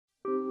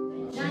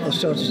I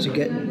started to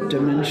get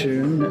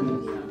dementia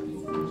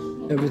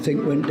and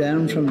everything went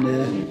down from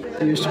there.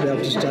 I used to be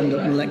able to stand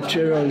up and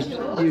lecture.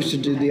 I used to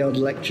do the odd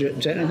lecture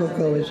at technical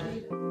college.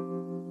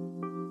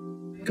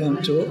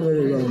 Can't talk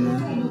very well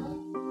now.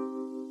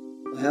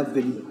 I have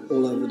been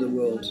all over the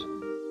world.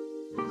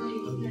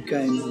 I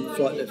became a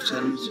flight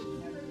lieutenant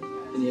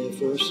in the Air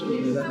Force,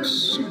 and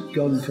that's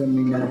gone from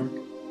me now.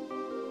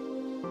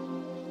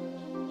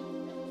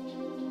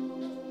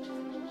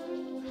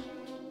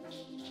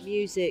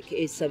 Music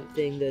is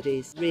something that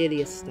is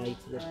really a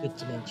staple of good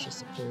dementia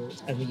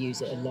support, and we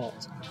use it a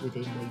lot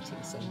within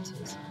meeting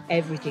centres.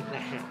 Everything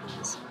that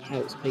happens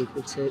helps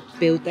people to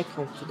build their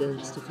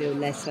confidence, to feel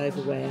less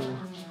overwhelmed,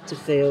 to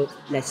feel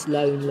less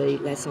lonely,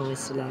 less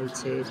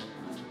isolated.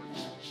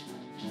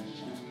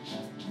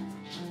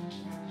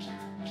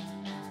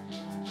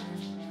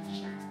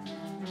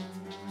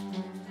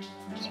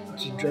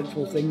 It's a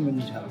dreadful thing when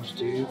it happens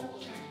to you.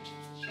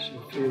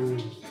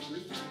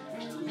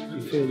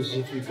 You feel as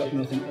if you've got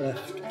nothing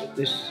left. But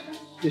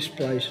this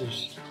place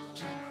has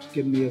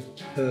given me a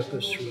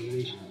purpose,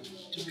 really,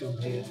 to come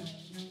here,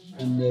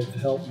 and they've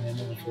helped me an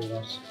awful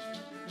lot.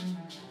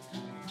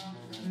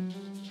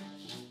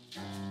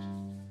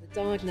 The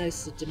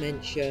diagnosis of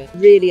dementia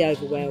really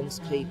overwhelms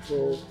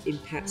people,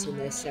 impacts on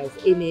their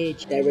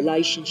self-image, their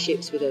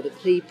relationships with other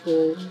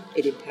people,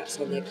 it impacts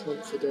on their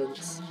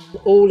confidence.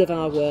 All of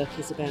our work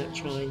is about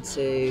trying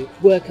to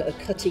work at a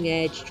cutting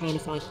edge, trying to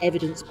find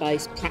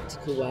evidence-based,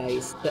 practical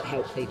ways that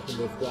help people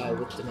live well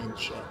with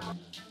dementia.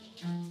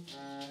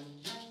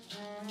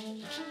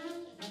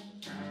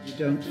 You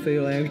don't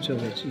feel out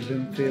of it, you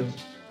don't feel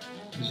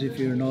as if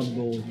you're an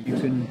oddball. You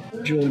can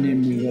join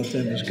in with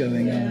whatever's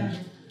going on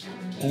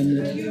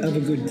and have a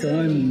good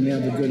time, and we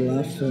have a good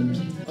laugh, and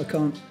I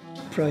can't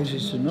praise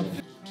it enough.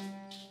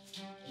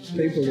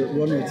 People that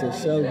run it are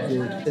so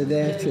good. They're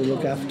there to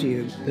look after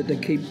you, but they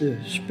keep the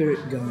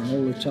spirit going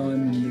all the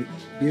time, and the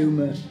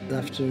humour,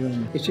 laughter,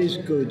 and it is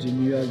good,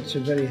 and it's a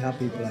very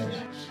happy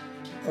place.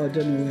 I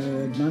don't know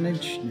how I'd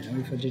manage now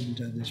if I didn't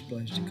have this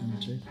place to come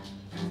to. It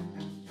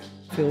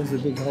fills a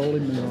big hole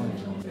in my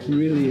life. It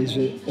really is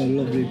a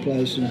lovely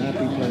place and a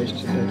happy place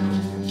to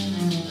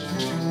be.